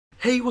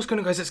Hey, what's going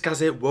on guys, it's Gaz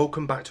here,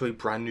 welcome back to a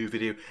brand new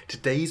video.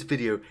 Today's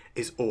video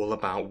is all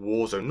about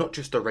Warzone, not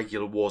just a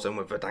regular Warzone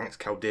with Verdansk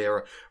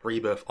Caldera,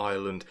 Rebirth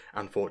Island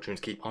and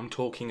Fortune's Keep. I'm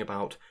talking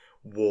about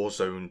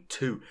Warzone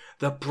 2,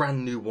 the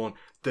brand new one,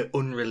 the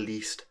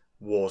unreleased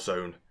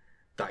Warzone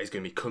that is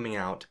going to be coming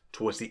out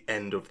towards the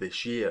end of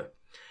this year.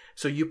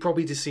 So you've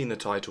probably just seen the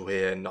title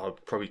here and I'll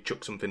probably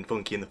chuck something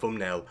funky in the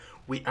thumbnail.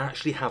 We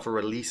actually have a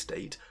release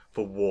date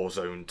for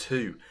Warzone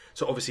 2.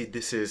 So obviously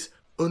this is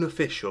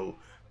unofficial,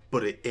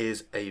 but it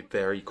is a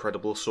very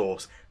credible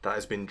source that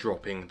has been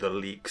dropping the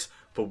leaks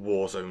for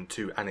Warzone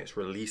 2 and its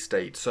release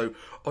date. So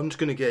I'm just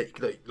going to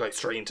get like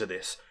straight into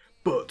this,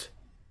 but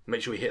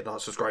make sure you hit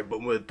that subscribe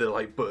button with the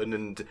like button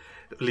and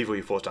leave all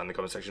your thoughts down in the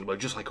comment section below,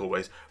 just like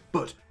always.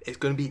 But it's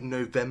going to be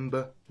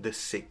November the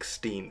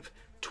 16th,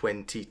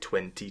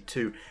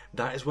 2022.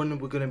 That is when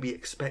we're going to be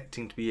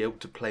expecting to be able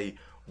to play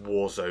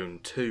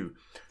Warzone 2.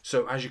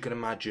 So as you can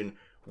imagine,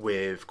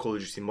 with Call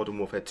of Duty Modern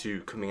Warfare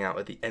 2 coming out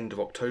at the end of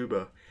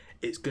October,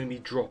 it's going to be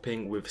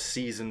dropping with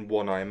Season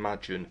 1, I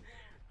imagine,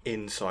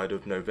 inside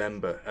of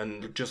November.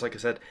 And just like I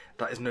said,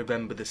 that is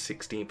November the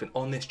 16th. And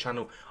on this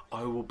channel,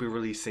 I will be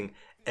releasing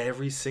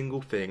every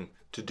single thing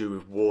to do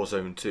with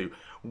Warzone 2.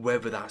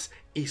 Whether that's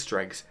Easter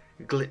eggs,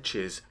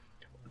 glitches,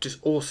 just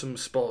awesome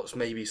spots,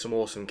 maybe some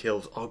awesome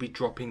kills. I'll be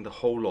dropping the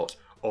whole lot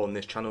on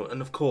this channel.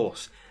 And of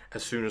course,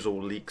 as soon as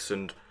all leaks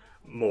and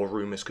more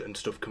rumours and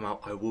stuff come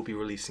out, I will be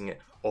releasing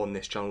it on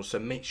this channel. So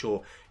make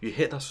sure you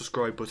hit that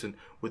subscribe button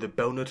with a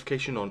bell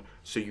notification on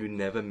so you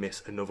never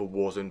miss another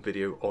Warzone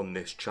video on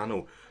this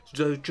channel.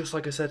 So just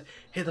like I said,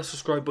 hit that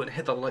subscribe button,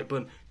 hit that like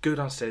button, go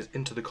downstairs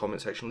into the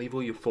comment section, leave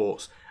all your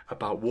thoughts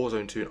about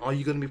Warzone 2. And are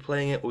you going to be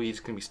playing it, or are you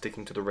just going to be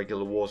sticking to the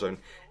regular Warzone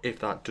if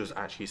that does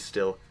actually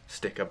still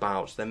stick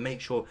about? So then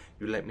make sure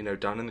you let me know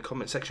down in the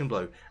comment section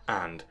below,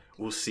 and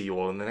we'll see you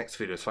all in the next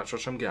video. So thanks for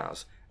watching,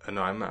 Gaz, and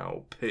I'm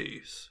out.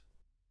 Peace.